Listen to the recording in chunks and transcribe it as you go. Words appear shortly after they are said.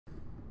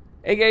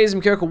Hey guys,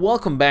 I'm Kirko.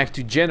 Welcome back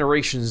to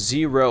Generation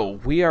Zero.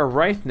 We are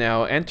right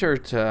now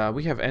entered.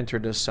 We have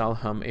entered the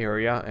Salham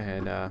area,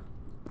 and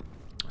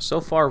so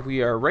far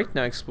we are right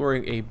now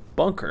exploring a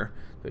bunker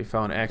that we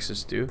found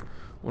access to.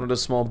 One of the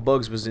small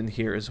bugs was in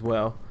here as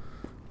well.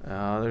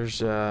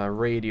 There's a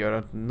radio I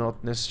don't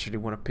not necessarily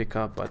want to pick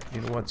up, but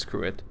you know what?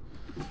 Screw it.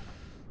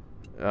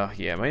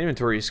 Yeah, my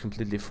inventory is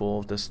completely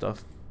full of this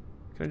stuff.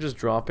 Can I just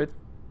drop it?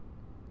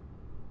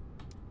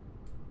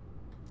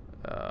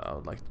 I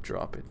would like to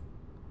drop it.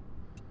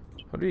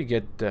 How do you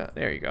get,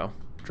 there you go.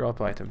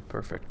 Drop item,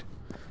 perfect.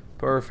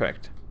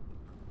 Perfect.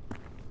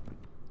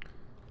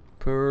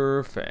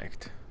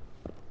 Perfect.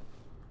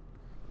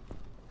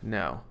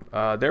 Now,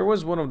 there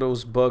was one of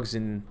those bugs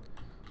in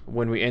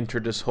when we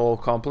entered this whole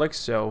complex,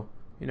 so,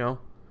 you know,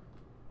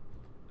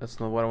 that's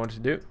not what I wanted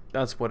to do.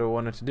 That's what I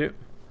wanted to do.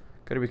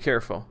 Gotta be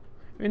careful.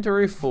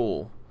 Inventory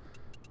full.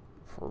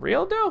 For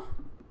real, though?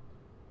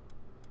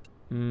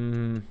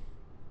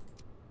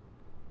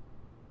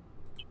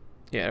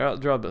 Yeah, I'll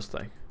drop this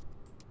thing.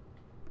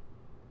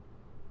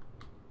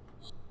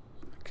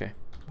 Okay.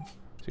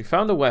 So we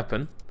found a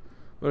weapon.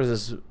 What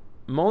is this?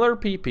 Molar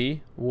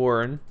PP,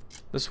 worn.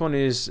 This one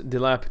is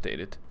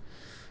dilapidated.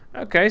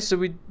 Okay,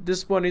 so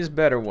this one is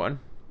better one.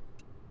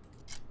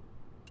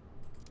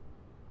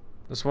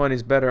 This one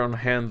is better on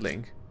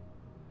handling.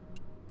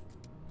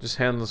 Just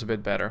handles a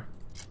bit better.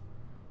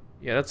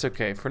 Yeah, that's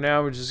okay. For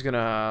now, we're just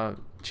gonna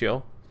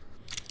chill.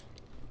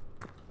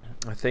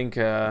 I think,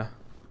 you know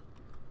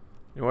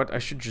what? I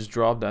should just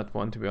drop that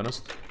one, to be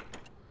honest.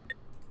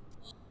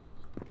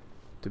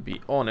 To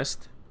be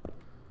honest.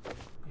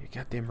 You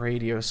goddamn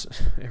radios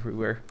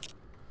everywhere.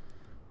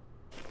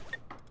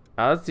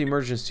 That's the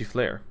emergency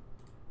flare.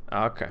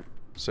 Okay.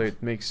 So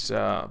it makes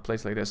a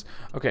place like this.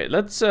 Okay,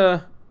 let's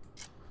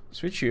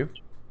switch you.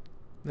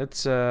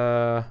 Let's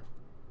remove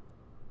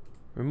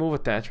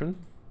attachment.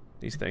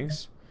 These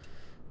things.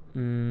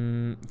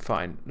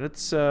 Fine.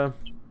 Let's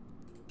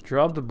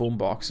drop the boom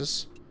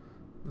boxes.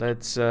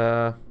 Let's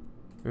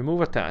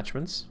remove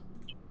attachments.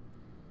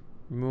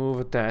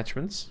 Remove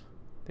attachments.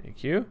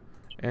 Thank you.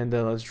 And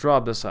then let's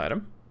drop this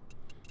item.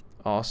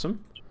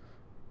 Awesome.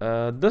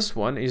 This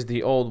one is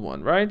the old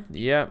one, right?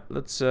 Yeah,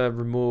 let's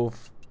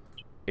remove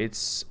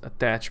its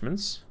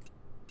attachments.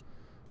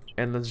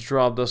 And let's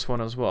drop this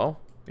one as well.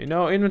 You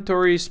know,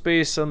 inventory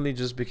space suddenly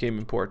just became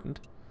important.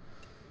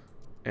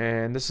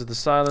 And this is the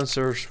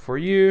silencers for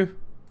you.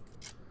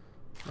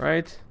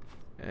 Right?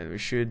 And we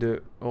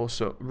should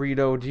also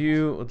reload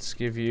you. Let's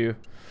give you...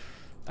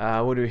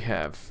 what do we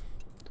have?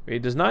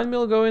 Wait, does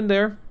 9mm go in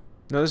there?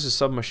 No, this is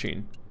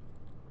submachine.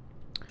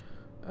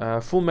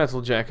 Full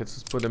metal jackets.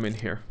 Let's put them in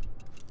here.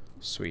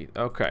 Sweet.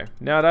 Okay.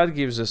 Now that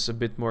gives us a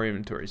bit more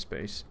inventory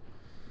space.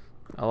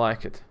 I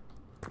like it.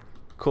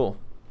 Cool.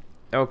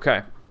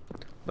 Okay.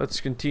 Let's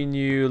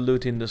continue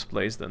looting this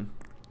place then.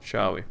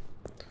 Shall we?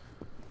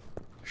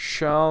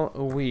 Shall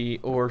we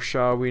or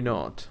shall we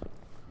not?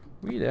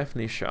 We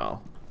definitely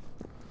shall.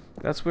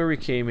 That's where we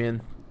came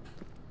in.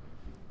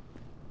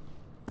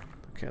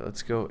 Okay,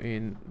 let's go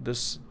in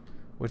this,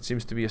 what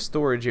seems to be a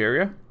storage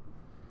area.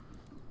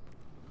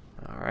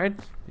 Alright,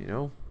 you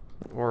know,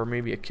 or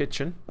maybe a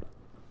kitchen.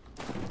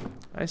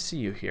 I see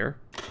you here.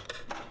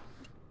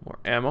 More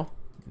ammo.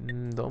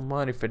 Don't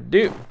mind if I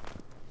do.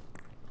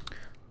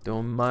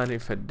 Don't mind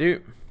if I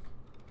do.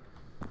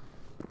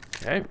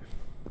 Okay.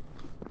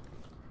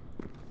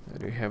 What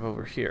do we have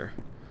over here?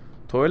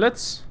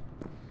 Toilets.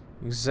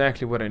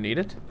 Exactly what I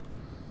needed.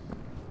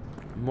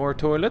 More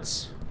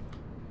toilets.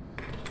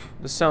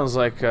 This sounds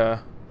like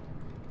a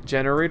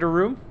generator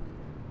room.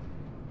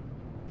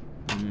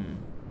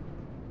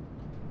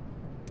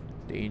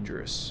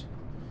 Dangerous.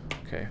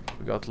 Okay,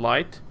 we got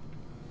light.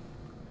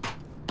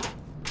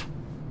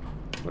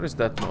 What is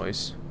that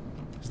noise?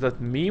 Is that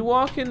me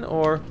walking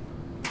or...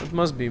 It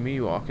must be me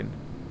walking.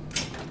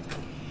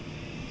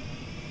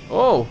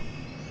 Oh!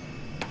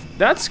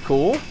 That's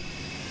cool.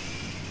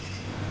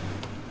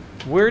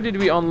 Where did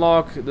we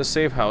unlock the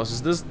safe house?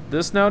 Is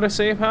this now the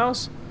safe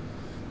house?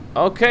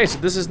 Okay, so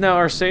this is now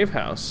our safe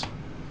house.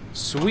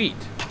 Sweet.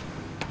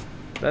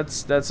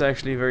 That's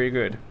actually very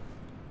good.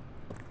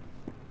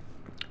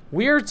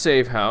 Weird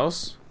safe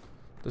house,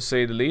 to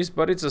say the least,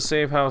 but it's a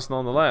safe house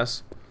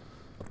nonetheless.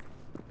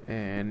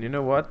 And you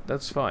know what?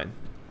 That's fine.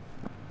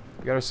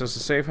 We got ourselves a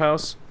safe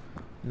house.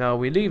 Now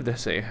we leave the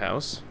safe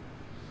house.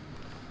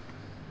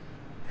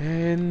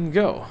 And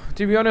go.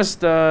 To be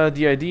honest,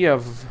 the idea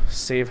of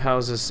safe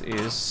houses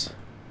is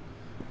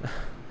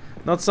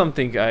not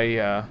something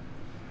I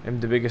am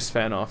the biggest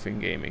fan of in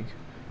gaming.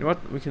 You know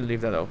what? We can leave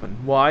that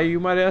open. Why,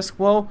 you might ask?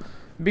 Well,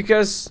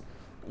 because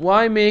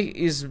why make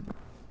is...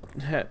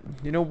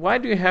 You know, why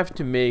do you have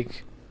to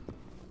make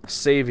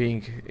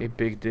saving a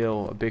big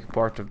deal, a big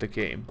part of the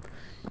game?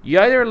 You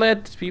either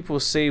let people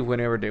save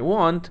whenever they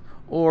want,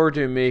 or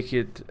do you make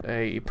it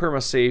a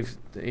perma-save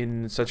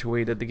in such a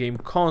way that the game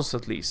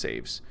constantly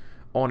saves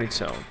on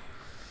its own.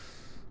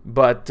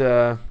 But,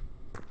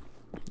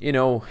 you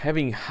know,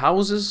 having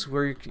houses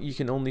where you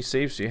can only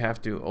save, so you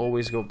have to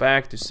always go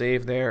back to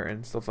save there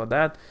and stuff like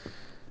that,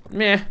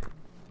 meh.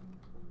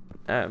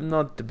 I'm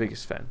not the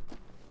biggest fan.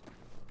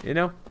 You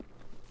know?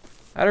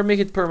 Either make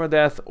it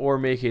permadeath or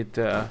make it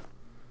that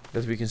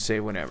we can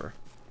save whenever.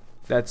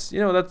 That's, you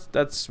know,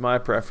 that's my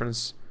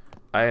preference.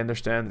 I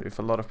understand if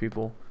a lot of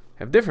people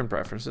have different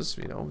preferences,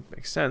 you know, it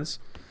makes sense.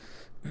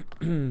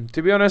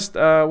 To be honest,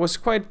 was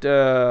quite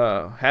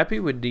happy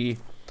with the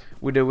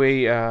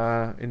way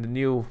in the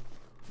new,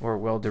 or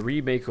well, the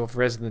remake of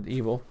Resident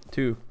Evil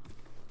 2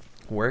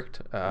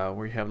 worked,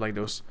 where you have like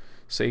those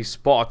save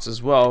spots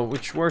as well,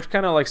 which worked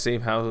kind of like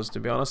save houses, to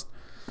be honest,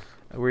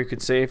 where you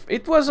could save.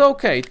 It was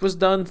okay, it was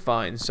done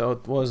fine, so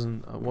it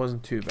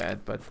wasn't too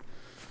bad, but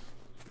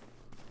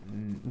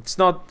it's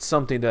not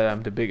something that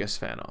I'm the biggest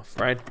fan of,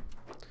 right?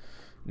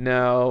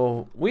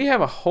 Now we have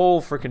a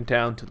whole freaking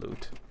town to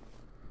loot.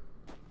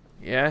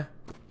 Yeah,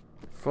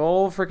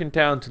 full freaking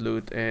town to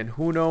loot, and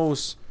who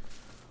knows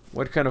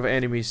what kind of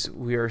enemies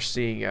we are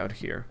seeing out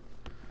here.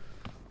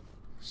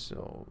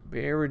 So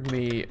bear with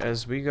me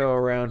as we go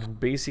around and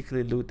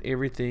basically loot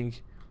everything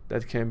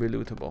that can be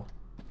lootable.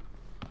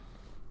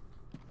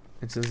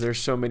 And since there's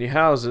so many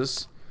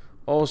houses,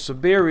 also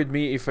bear with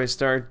me if I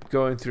start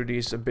going through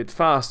these a bit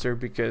faster,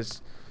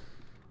 because,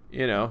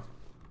 you know,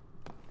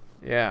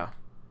 yeah.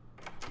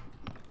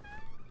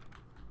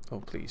 Oh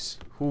please,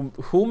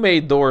 who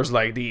made doors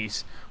like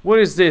these? What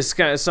is this?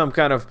 Some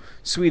kind of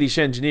Swedish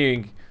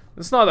engineering?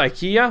 It's not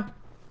IKEA.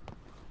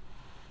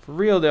 For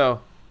real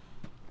though.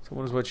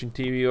 Someone's watching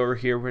TV over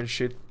here when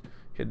shit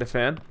hit the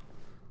fan.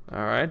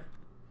 Alright.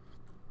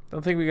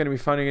 Don't think we're gonna be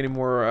finding any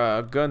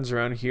more guns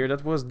around here.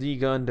 That was the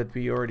gun that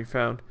we already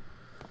found.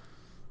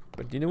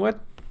 But you know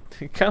what?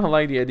 I kinda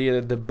like the idea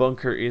that the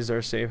bunker is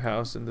our safe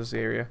house in this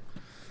area.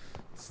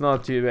 It's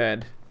not too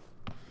bad.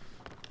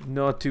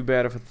 Not too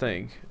bad of a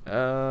thing.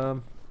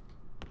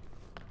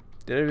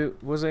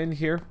 Was I in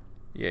here?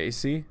 Yeah, you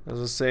see? As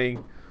I was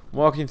saying,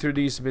 walking through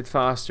these a bit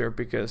faster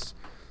because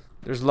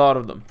there's a lot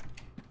of them.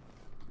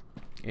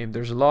 And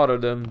there's a lot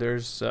of them,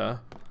 there's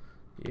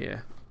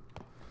yeah,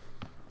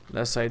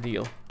 less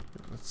ideal.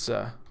 It's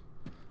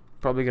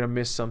probably gonna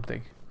miss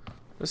something.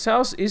 This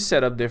house is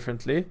set up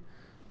differently,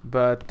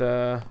 but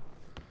I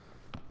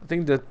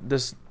think that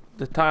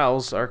the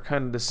tiles are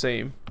kind of the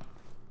same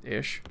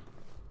ish.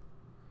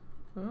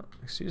 Oh,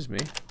 excuse me.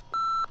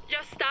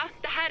 Gösta,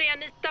 det här är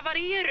Anita. Var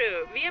är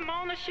du? Vi är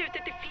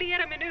manusskjutet i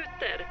flera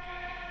minuter.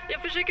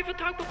 Jag försöker få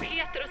tag på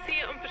Peter och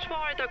se om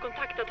försvaret har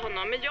kontaktat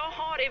honom, men jag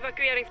har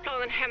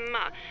evakueringsplanen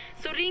hemma.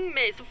 Så ring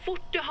mig så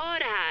fort du hör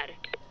det här.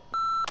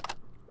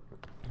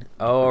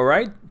 All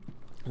right.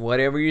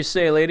 Whatever you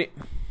say, lady.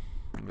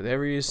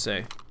 Whatever you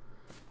say.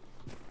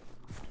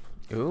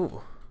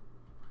 Ooh.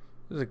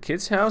 Is this a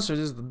kid's house or is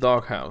this the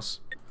dog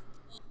house?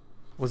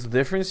 What's the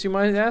difference, you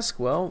might ask?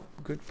 Well,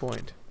 good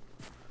point.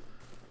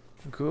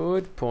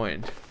 Good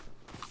point.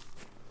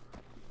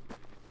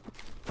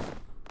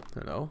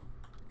 Hello.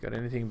 Got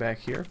anything back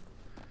here?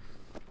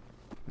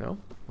 No?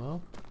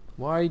 Well,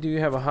 why do you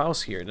have a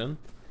house here then?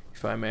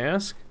 If I may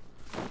ask.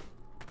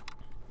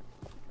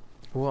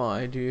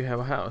 Why do you have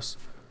a house?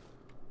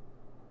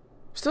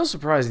 Still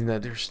surprising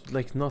that there's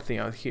like nothing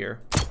out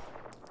here.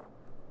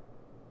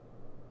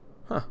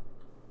 Huh.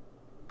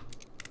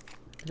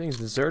 Everything's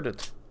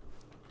deserted.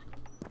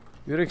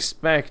 You'd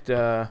expect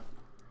to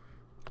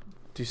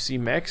see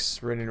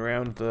mechs running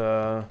around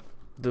the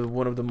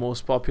one of the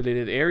most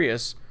populated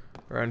areas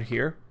around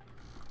here.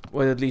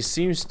 What at least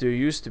used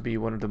to be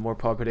one of the more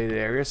populated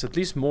areas, at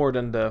least more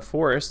than the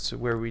forests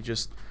where we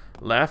just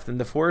left. And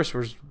the forest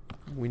was,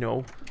 we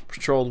know,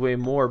 patrolled way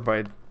more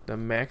by the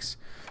mechs.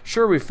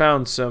 Sure, we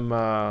found some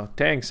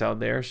tanks out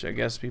there, so I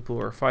guess people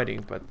were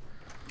fighting, but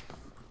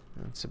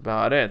that's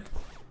about it.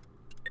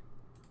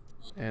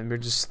 And we're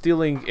just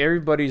stealing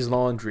everybody's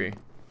laundry,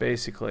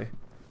 basically.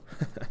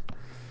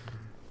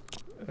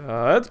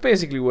 That's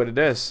basically what it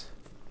is.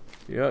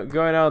 You're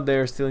going out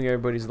there stealing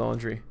everybody's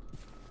laundry.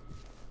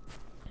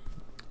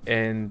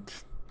 And,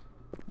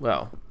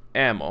 well,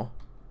 ammo,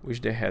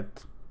 which they had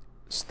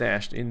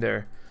stashed in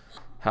their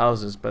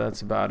houses, but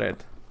that's about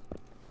it.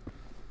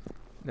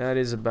 That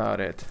is about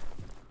it.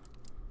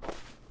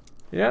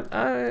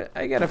 Yeah,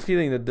 I got a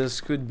feeling that this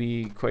could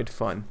be quite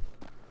fun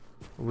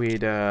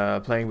with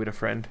playing with a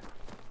friend.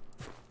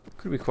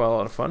 Could be quite a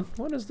lot of fun.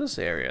 What is this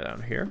area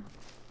down here?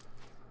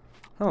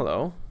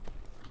 Hello.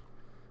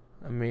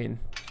 I mean,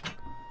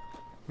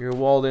 you're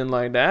walled in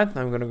like that.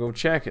 I'm gonna go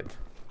check it.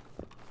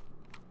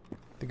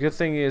 The good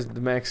thing is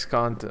the mechs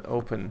can't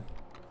open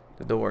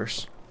the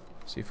doors.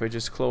 So if I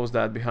just close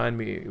that behind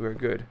me, we're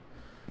good.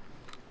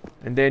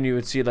 And then you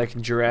would see, like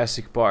in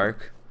Jurassic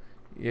Park,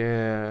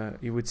 yeah,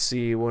 you would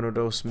see one of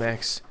those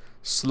mechs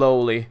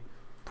slowly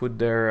put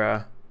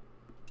their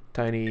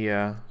tiny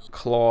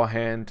claw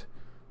hand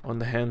on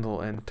the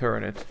handle and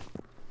turn it.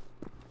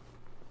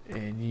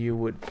 And you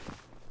would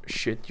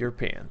shit your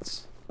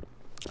pants.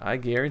 I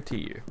guarantee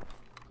you.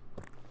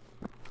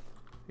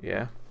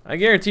 Yeah. I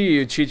guarantee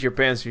you'd shit your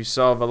pants if you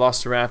saw a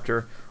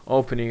Velociraptor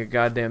opening a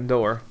goddamn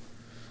door.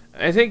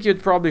 I think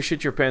you'd probably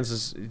shit your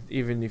pants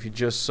even if you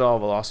just saw a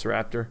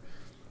Velociraptor.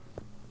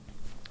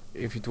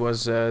 If it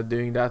was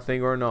doing that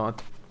thing or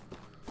not.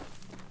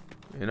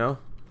 You know?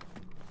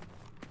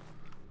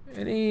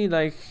 Any,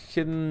 like,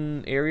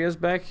 hidden areas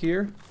back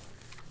here?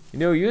 You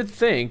know, you'd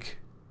think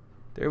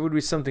there would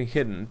be something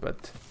hidden,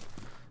 but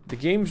the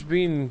game's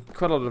been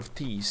quite a lot of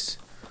tease.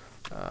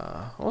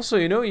 Also,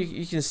 you know,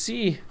 you can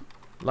see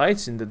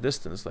lights in the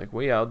distance, like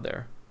way out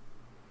there.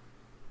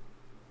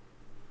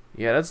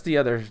 Yeah, that's the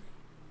other...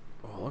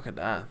 Oh, look at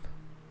that.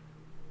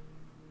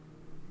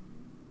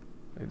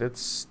 Like,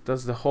 that's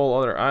the whole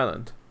other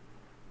island.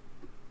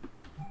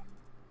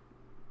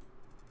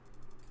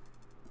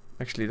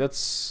 Actually,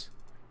 that's...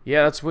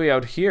 Yeah, that's way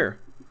out here.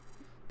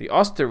 The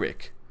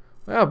Ostervik.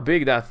 Look how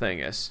big that thing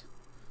is.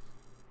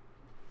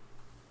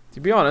 To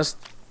be honest...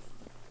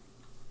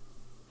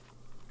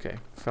 Okay,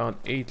 found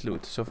 8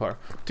 loot so far.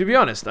 To be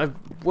honest,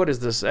 what is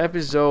this?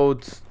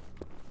 Episode...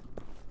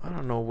 I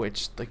don't know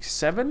which. Like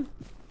 7?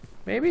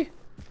 Maybe?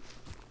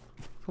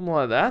 Something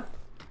like that.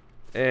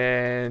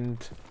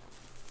 And...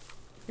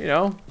 You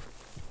know...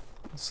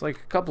 It's like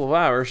a couple of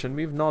hours and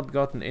we've not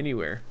gotten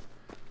anywhere.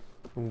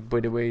 By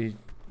the way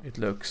it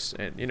looks.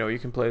 And, you know, you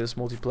can play this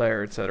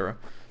multiplayer, etc.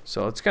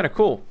 So it's kind of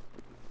cool.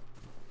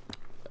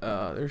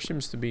 There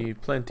seems to be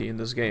plenty in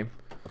this game.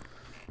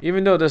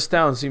 Even though this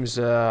town seems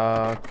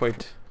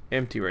quite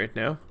empty right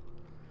now.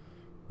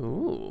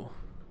 Ooh.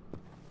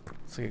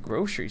 It's like a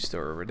grocery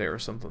store over there or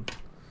something.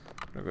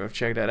 I'll go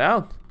check that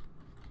out.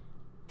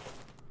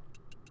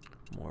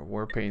 More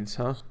war paints,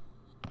 huh?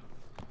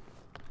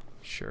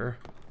 Sure.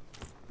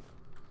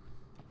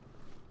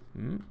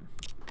 More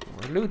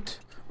loot.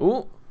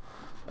 Ooh.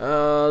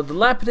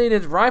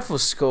 Dilapidated rifle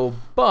scope,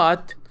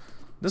 but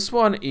this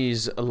one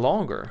is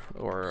longer.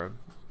 Or,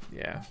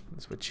 yeah,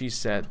 that's what she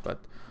said. But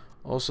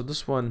also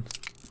this one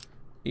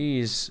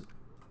is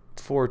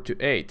 4 to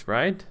 8,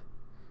 right?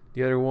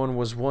 The other one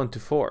was 1 to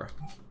 4.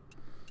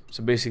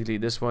 So basically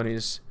this one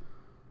is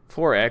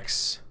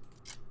 4x.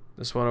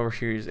 This one over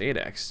here is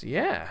 8x.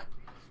 Yeah.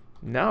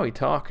 Now we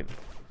talking.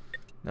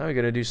 Now we're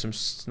gonna do some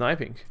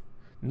sniping.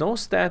 No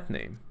stat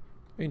name.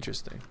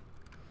 Interesting.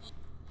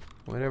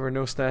 Whatever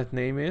no stat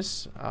name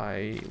is,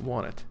 I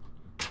want it.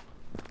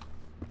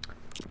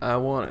 I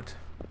want it.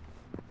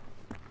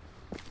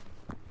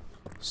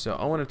 So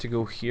I wanted to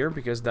go here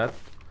because that...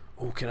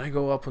 Oh, can I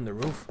go up on the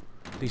roof?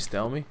 Please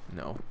tell me.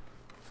 No.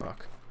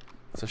 Fuck.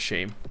 It's a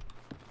shame.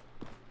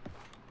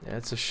 Yeah,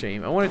 it's a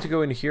shame. I wanted to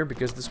go in here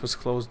because this was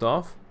closed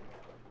off.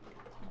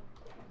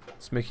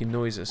 It's making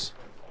noises.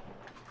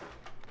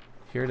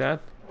 Hear that?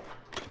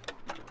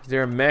 Is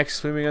there a mech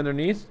swimming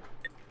underneath?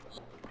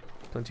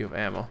 Plenty of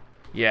ammo.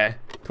 Yeah,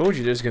 told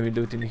you there's gonna be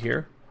loot in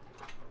here.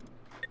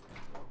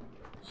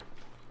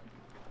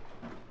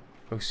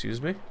 Oh,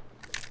 excuse me?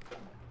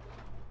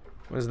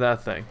 What is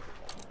that thing?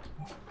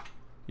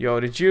 Yo,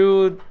 did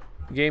you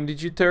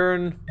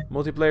turn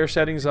multiplayer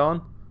settings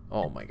on?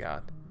 Oh my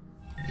god.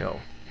 Yo.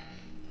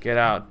 Get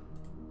out.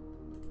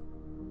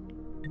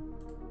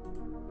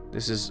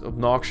 This is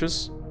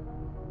obnoxious.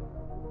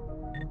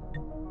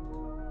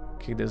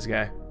 Kick this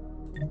guy.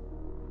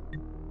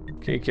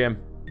 Kick him.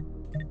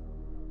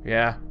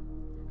 Yeah.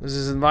 This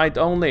is invite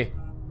only.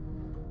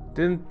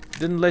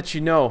 Didn't let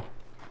you know.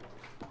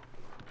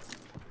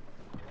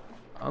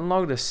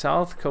 Unlock the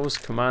South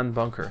Coast Command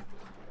Bunker.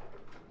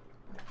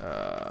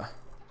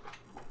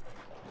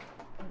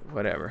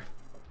 Whatever.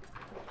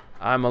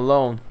 I'm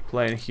alone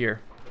playing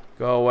here.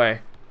 Go away.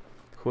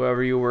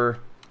 Whoever you were.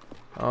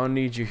 I don't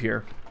need you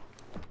here.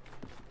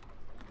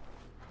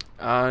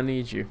 I don't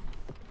need you.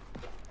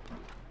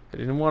 I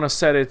didn't want to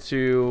set it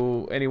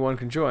to anyone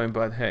can join,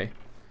 but hey.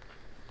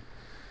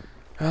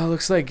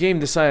 Looks like game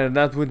decided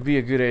that would be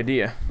a good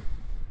idea.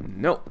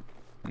 Nope.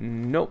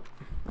 Nope.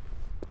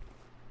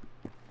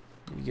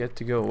 You get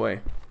to go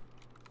away.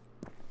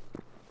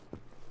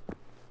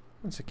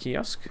 That's a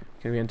kiosk.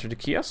 Can we enter the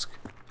kiosk?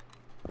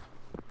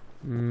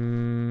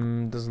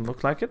 Doesn't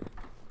look like it.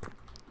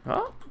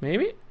 Oh,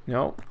 maybe?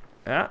 No.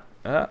 No.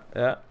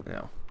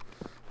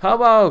 How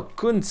about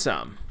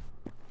Kunsam?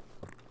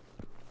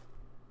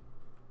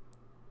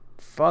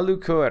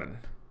 Falukorn.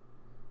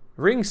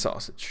 Ring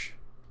sausage.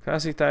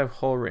 Classic type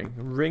whole ring.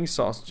 Ring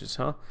sausages,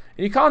 huh?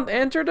 And you can't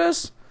enter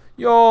this?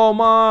 Yo,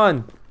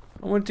 man!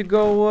 I want to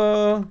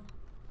go,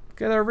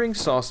 get a ring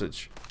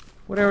sausage.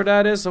 Whatever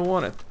that is, I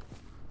want it.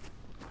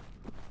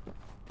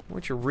 I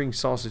want your ring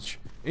sausage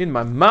in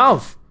my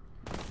mouth!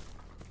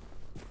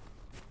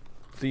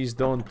 Please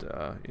don't,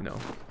 you know,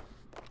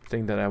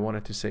 think that I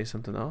wanted to say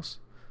something else.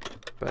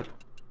 But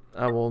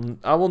I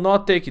will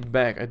not take it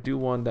back. I do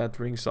want that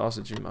ring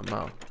sausage in my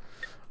mouth.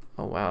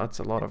 Oh wow, that's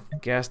a lot of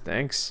gas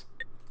tanks.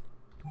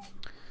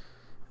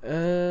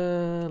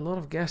 A lot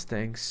of gas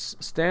tanks.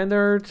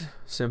 Standard,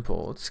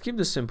 simple. Let's keep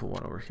the simple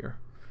one over here.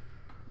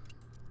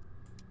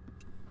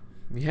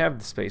 We have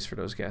the space for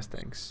those gas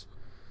tanks.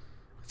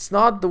 It's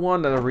not the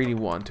one that I really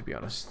want, to be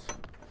honest.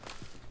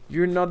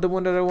 You're not the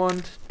one that I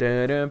want.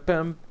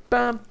 Da-da-pum,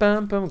 pum,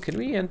 pum, pum. Can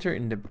we enter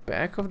in the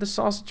back of the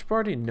sausage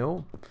party?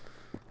 No.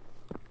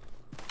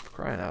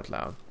 Crying out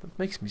loud. That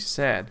makes me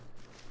sad.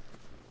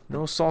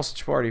 No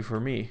sausage party for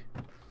me.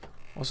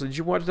 Also, did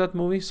you watch that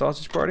movie,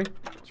 Sausage Party?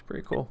 It's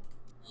pretty cool.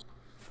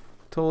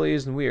 Totally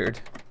isn't weird.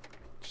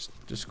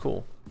 Just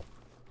cool.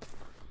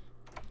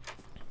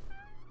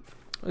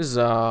 There's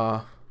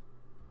a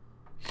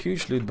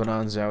huge loot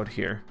bonanza out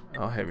here.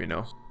 I'll have you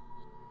know.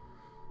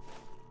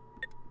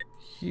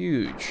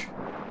 Huge.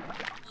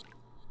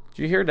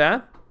 Do you hear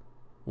that?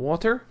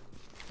 Water?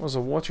 What was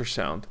a water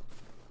sound?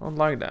 I don't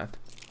like that.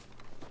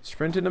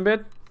 Sprinting a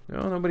bit?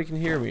 No, nobody can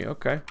hear me.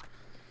 Okay.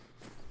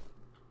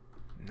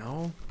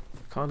 No,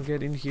 can't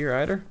get in here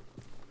either.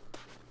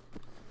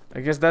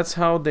 I guess that's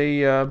how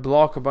they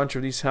block a bunch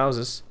of these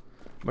houses.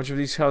 A bunch of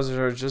these houses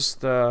are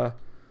just for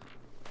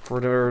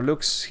their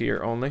looks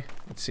here only,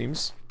 it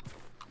seems.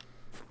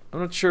 I'm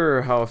not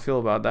sure how I feel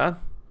about that.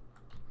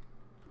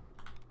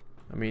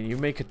 I mean, you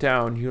make a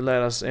town, you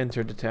let us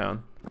enter the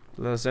town.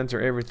 Let us enter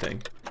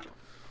everything.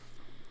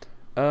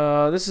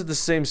 This is the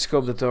same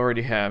scope that I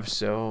already have,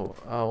 so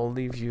I'll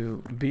leave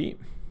you be.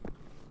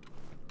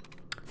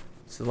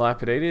 It's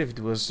dilapidated. If it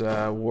was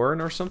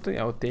worn or something,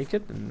 I would take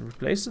it and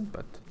replace it,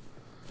 but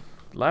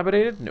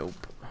dilapidated?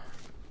 Nope.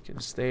 You can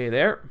stay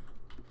there.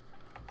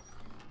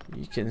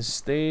 You can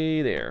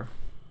stay there.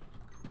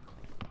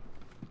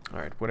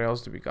 Alright, what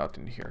else do we got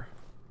in here?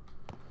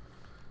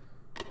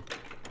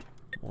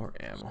 More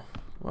ammo.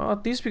 Well,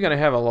 at least we're gonna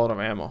have a lot of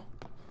ammo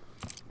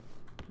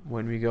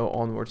when we go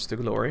onwards to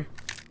glory.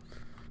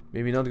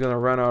 Maybe not gonna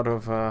run out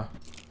of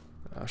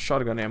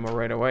shotgun ammo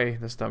right away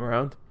this time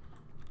around.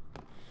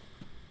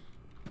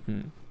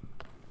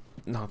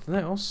 Nothing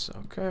else.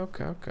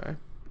 Okay.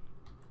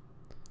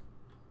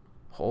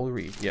 Whole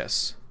read,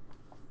 yes.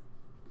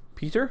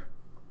 Peter?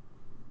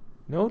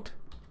 Note?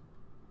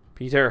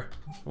 Peter,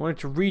 I wanted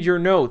to read your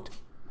note.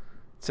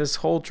 It says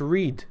hold to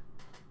read.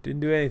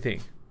 Didn't do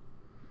anything.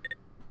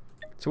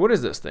 So what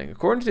is this thing?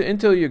 According to the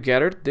intel you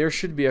gathered, there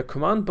should be a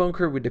command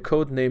bunker with the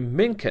code name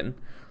Minken.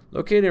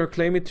 Locate and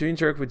reclaim it to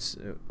interact with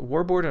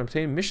Warboard and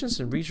obtain missions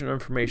and regional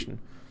information.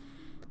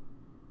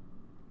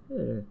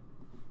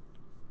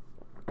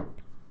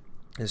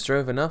 Destroy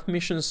enough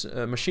machines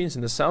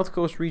in the South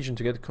Coast region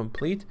to get a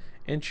complete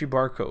entry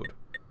barcode.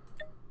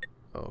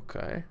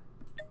 Okay.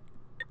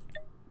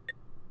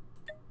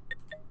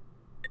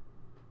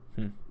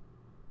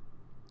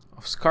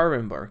 Of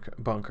Scarvin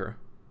bunker.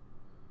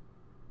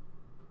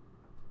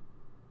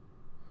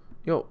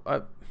 Yo,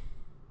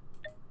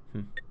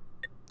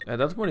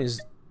 that one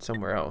is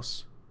somewhere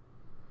else.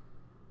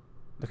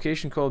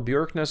 Location called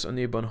Bjorkness on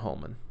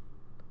Ibonholmen.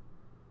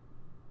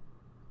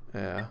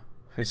 Yeah,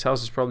 his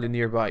house is probably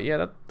nearby.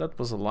 Yeah, that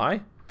was a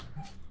lie.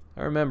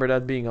 I remember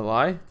that being a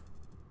lie.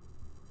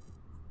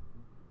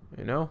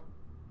 You know,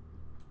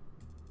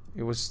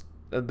 it was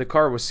the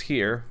car was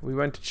here. We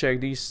went to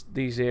check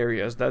these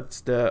areas. That's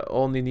the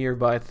only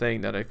nearby thing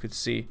that I could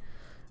see.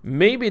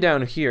 Maybe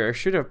down here. I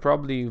should have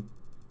probably,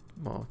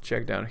 well,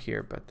 checked down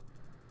here, but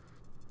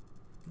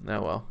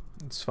now, well,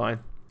 it's fine.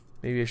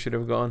 Maybe I should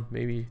have gone.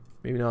 Maybe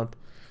not.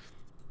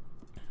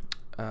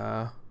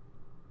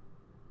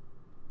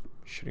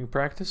 Shooting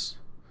practice.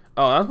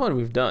 Oh, that one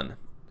we've done.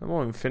 That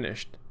one we've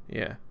finished.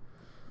 Yeah.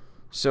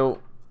 So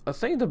I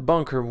think the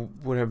bunker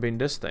would have been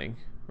this thing,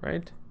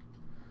 right?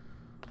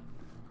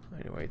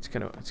 Anyway, it's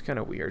kind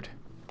of weird.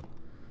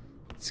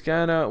 It's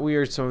kind of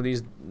weird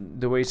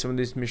the way some of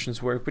these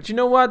missions work. But you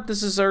know what?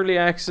 This is early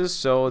access,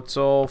 so it's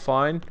all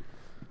fine.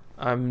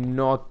 I'm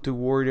not too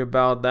worried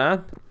about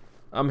that.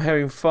 I'm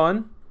having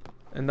fun,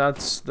 and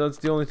that's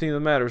the only thing that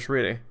matters,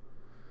 really.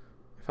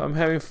 If I'm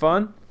having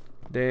fun,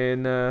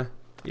 then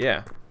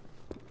yeah.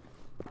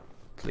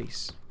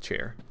 Please,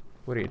 chair.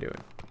 What are you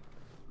doing?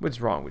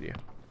 What's wrong with you?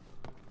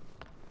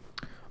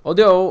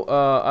 Although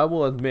I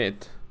will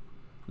admit,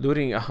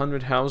 looting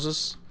 100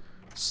 houses,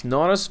 it's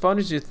not as fun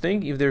as you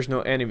think if there's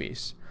no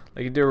enemies.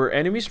 Like if there were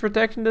enemies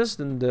protecting this,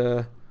 then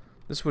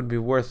this would be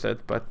worth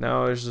it. But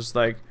now it's just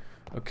like,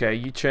 okay,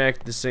 you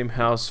checked the same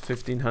house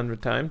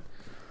 1,500 times.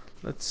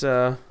 Let's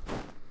yeah,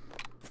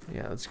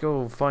 let's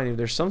go find if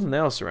there's something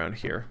else around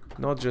here,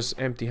 not just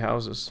empty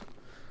houses.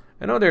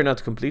 I know they're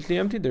not completely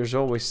empty. There's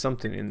always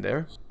something in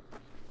there,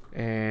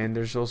 and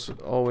there's also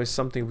always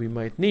something we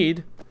might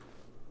need.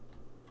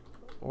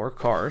 Or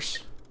cars.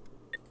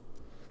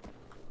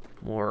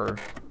 More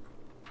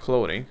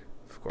clothing,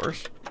 of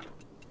course.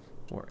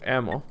 More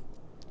ammo,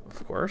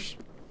 of course.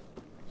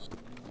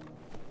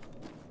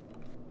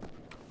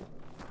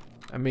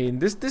 I mean,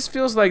 this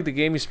feels like the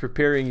game is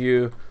preparing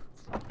you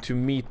to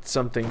meet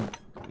something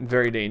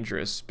very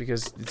dangerous,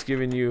 because it's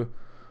giving you,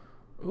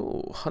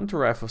 ooh, hunter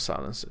rifle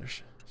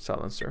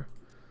silencer.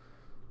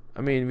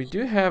 I mean, we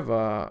do have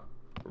a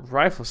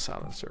rifle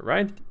silencer,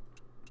 right?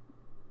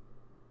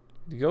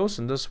 It goes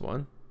in this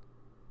one.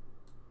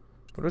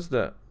 But what's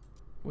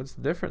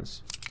the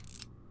difference?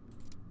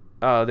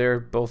 Ah, they're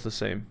both the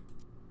same.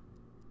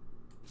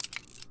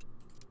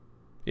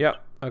 Yeah,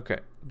 okay.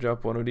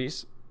 Drop one of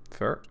these.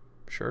 Fair.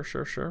 Sure.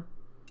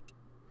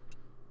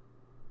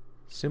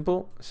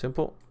 Simple.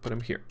 Put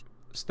them here.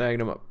 Snag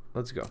them up.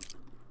 Let's go.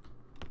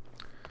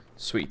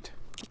 Sweet.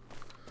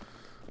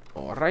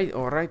 Alright.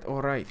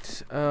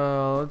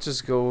 Let's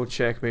just go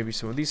check maybe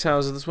some of these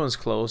houses. This one's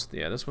closed.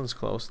 Yeah, this one's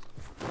closed.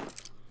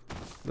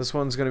 This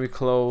one's gonna be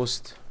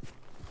closed.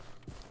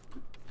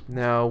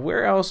 Now,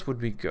 where else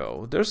would we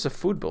go? There's a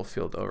football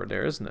field over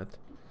there, isn't it?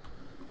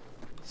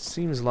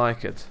 Seems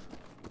like it.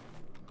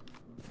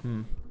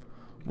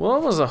 Well,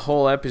 it was a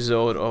whole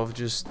episode of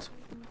just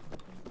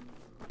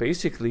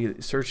basically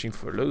searching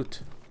for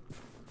loot.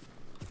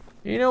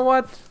 You know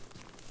what?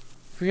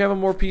 If we have a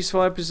more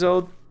peaceful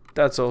episode,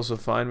 that's also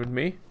fine with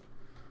me.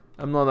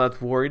 I'm not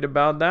that worried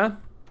about that.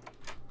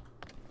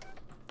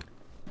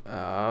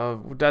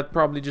 That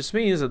probably just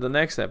means that the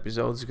next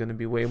episode is going to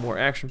be way more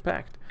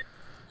action-packed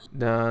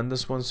than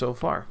this one so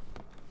far.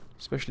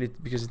 Especially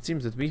because it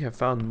seems that we have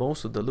found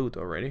most of the loot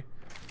already.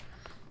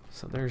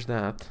 So there's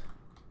that.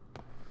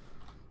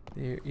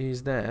 There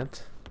is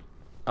that.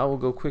 I will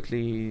go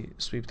quickly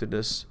sweep to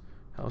this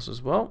house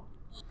as well.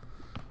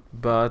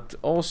 But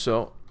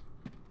also,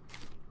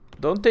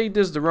 don't take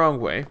this the wrong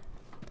way,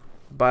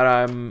 but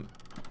I'm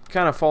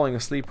kind of falling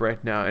asleep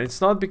right now. And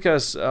it's not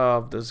because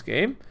of this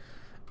game.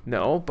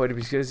 No, but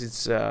because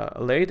it's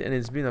late and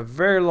it's been a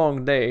very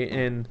long day,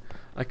 and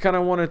I kind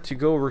of wanted to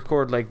go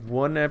record like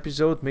one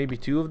episode, maybe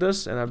two of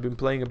this, and I've been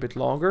playing a bit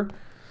longer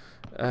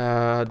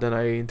than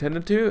I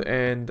intended to,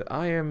 and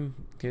I am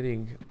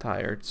getting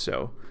tired,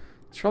 so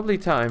it's probably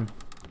time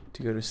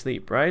to go to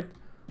sleep, right?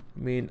 I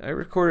mean, I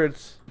recorded,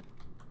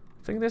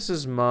 I think this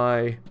is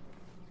my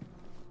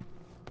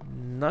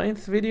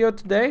 9th video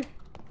today.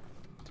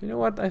 You know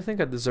what? I think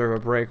I deserve a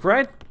break,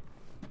 right?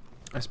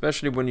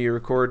 Especially when you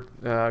record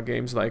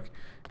games like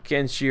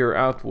Kenshi or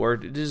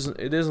Outward. It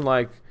isn't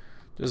like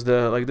just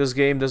this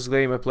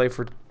game I play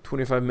for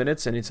 25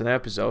 minutes and it's an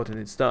episode and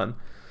it's done.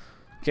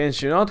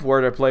 Kenshi and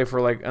Outward I play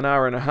for like an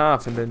hour and a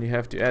half and then you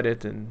have to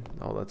edit and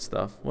all that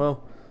stuff.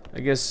 Well,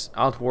 I guess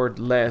Outward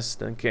less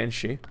than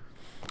Kenshi,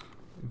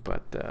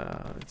 but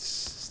it's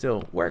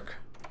still work.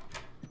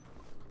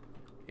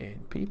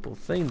 And people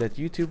think that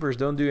YouTubers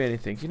don't do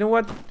anything. You know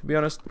what? To be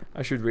honest,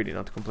 I should really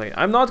not complain.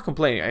 I'm not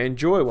complaining. I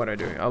enjoy what I'm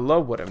doing. I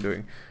love what I'm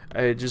doing.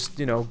 I just,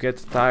 you know,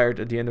 get tired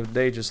at the end of the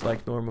day just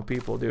like normal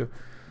people do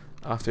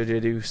after they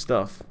do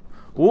stuff.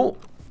 Oh,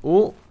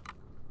 oh.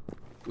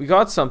 We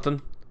got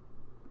something.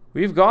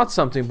 We've got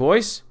something,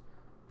 boys.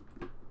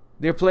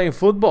 They're playing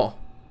football.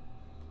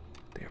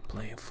 They're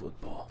playing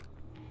football.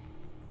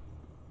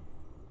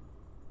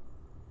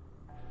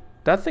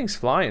 That thing's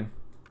flying.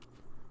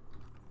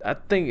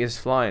 That thing is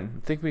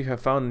flying. I think we have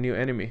found a new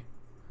enemy.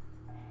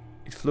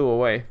 It flew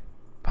away.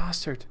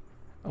 Bastard.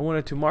 I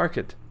wanted to mark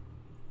it.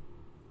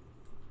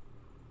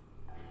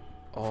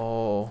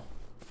 Oh.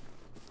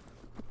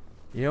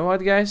 You know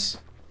what, guys?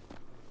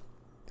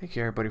 Thank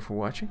you everybody for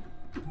watching.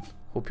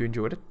 Hope you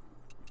enjoyed it.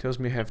 Tells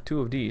me I have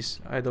 2 of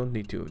these. I don't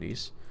need 2 of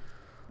these.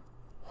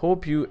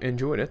 Hope you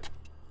enjoyed it.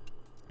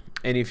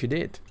 And if you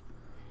did,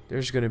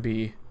 there's gonna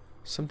be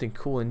something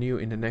cool and new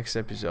in the next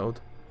episode.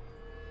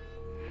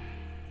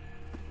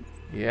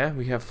 Yeah,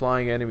 we have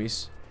flying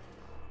enemies.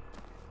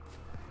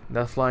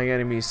 That flying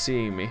enemy is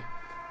seeing me.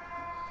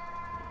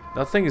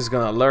 That thing is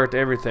gonna alert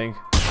everything.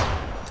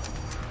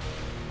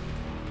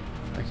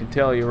 I can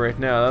tell you right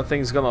now, that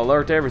thing's gonna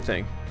alert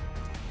everything.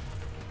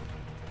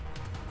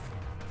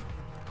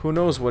 Who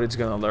knows what it's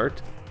gonna alert?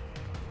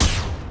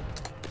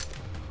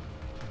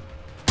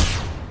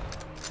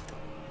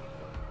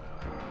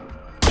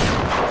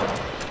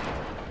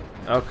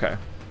 Okay.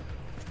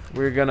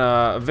 We're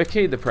gonna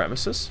vacate the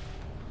premises.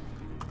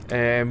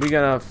 And we're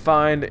gonna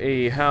find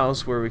a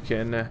house where we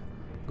can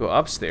go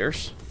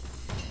upstairs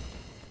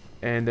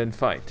and then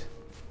fight,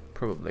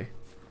 probably,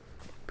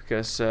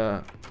 because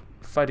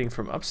fighting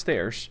from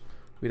upstairs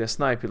with a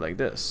sniper like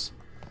this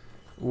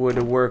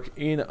would work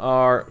in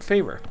our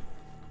favor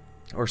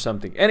or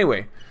something.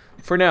 Anyway,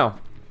 for now,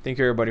 thank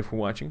you everybody for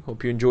watching.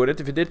 Hope you enjoyed it.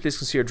 If you did, please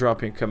consider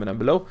dropping a comment down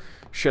below.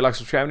 Share, like,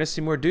 subscribe, and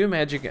see more Do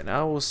Magic, and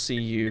I will see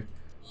you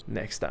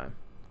next time.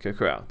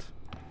 Koko out.